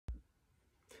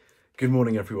Good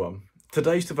morning, everyone.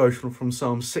 Today's devotional from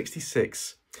Psalm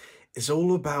 66 is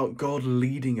all about God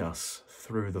leading us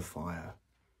through the fire.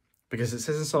 Because it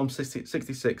says in Psalm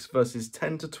 66, verses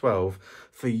 10 to 12,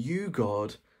 "For you,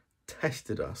 God,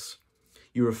 tested us.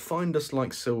 You refined us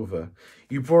like silver.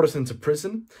 You brought us into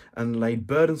prison and laid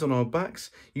burdens on our backs.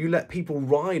 You let people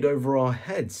ride over our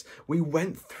heads. We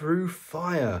went through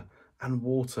fire and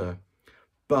water,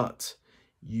 but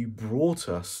you brought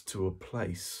us to a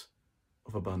place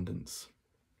of abundance."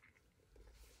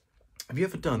 Have you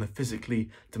ever done a physically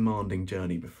demanding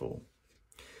journey before?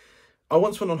 I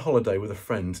once went on holiday with a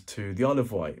friend to the Isle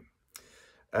of Wight.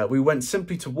 We went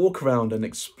simply to walk around and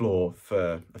explore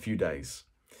for a few days.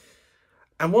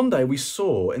 And one day we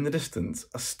saw in the distance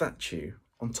a statue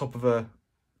on top of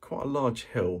quite a large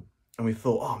hill, and we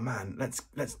thought, "Oh man, let's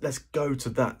go to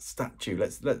that statue.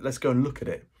 Let's go and look at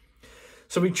it."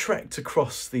 So we trekked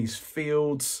across these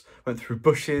fields, went through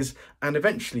bushes, and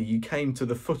eventually you came to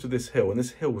the foot of this hill, and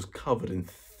this hill was covered in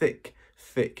thick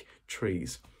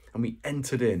trees, and we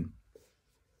entered in.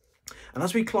 And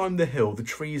as we climbed the hill, the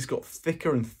trees got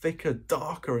thicker and thicker,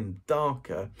 darker and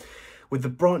darker, with the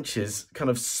branches kind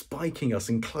of spiking us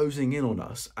and closing in on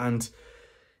us. And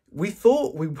we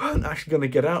thought we weren't actually going to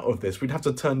get out of this. We'd have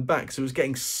to turn back, so it was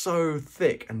getting so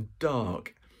thick and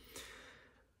dark.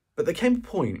 But there came a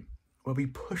point where we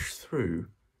pushed through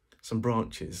some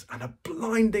branches and a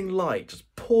blinding light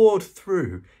just poured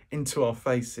through into our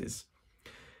faces.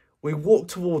 We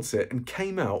walked towards it and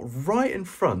came out right in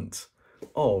front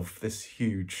of this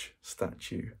huge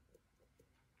statue.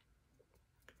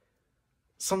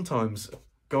 Sometimes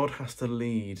God has to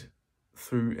lead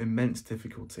through immense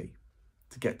difficulty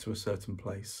to get to a certain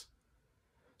place.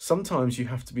 Sometimes you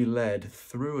have to be led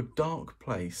through a dark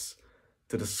place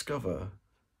to discover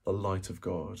the light of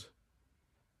God.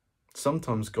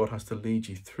 Sometimes God has to lead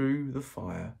you through the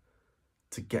fire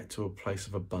to get to a place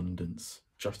of abundance,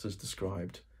 just as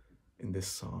described in this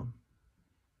psalm.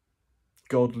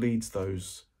 God leads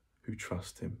those who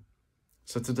trust him.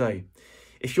 So today,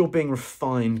 if you're being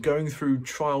refined, going through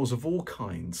trials of all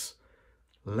kinds,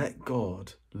 let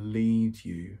God lead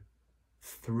you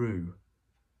through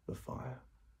the fire.